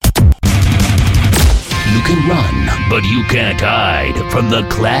You can run, but you can't hide from the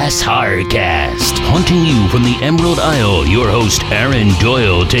Class Horrorcast. Haunting you from the Emerald Isle, your host Aaron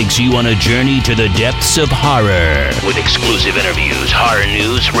Doyle takes you on a journey to the depths of horror. With exclusive interviews, horror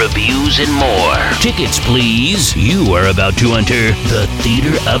news, reviews, and more. Tickets, please. You are about to enter the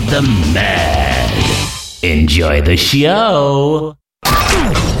Theater of the Mad. Enjoy the show.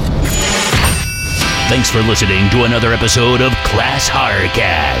 Thanks for listening to another episode of Class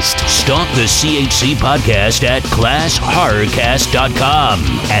Horrorcast. Stalk the CHC podcast at ClassHorrorcast.com,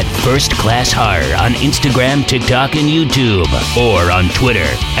 at First Class Horror on Instagram, TikTok, and YouTube, or on Twitter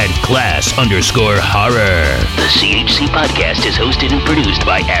at @class_horror. The CHC podcast is hosted and produced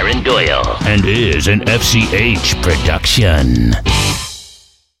by Aaron Doyle and is an FCH production.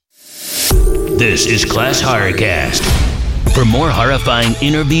 This is Class Horrorcast. For more horrifying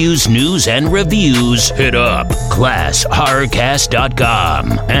interviews, news, and reviews, hit up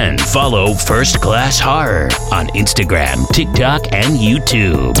ClassHorrorcast.com and follow First Class Horror on Instagram, TikTok, and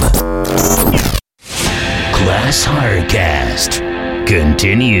YouTube. Class Horrorcast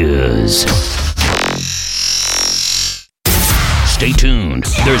continues. Stay tuned.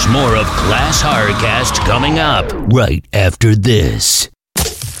 There's more of Class Horrorcast coming up right after this.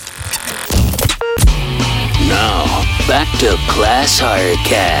 Now, back to Class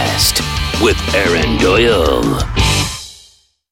Horrorcast with Aaron Doyle.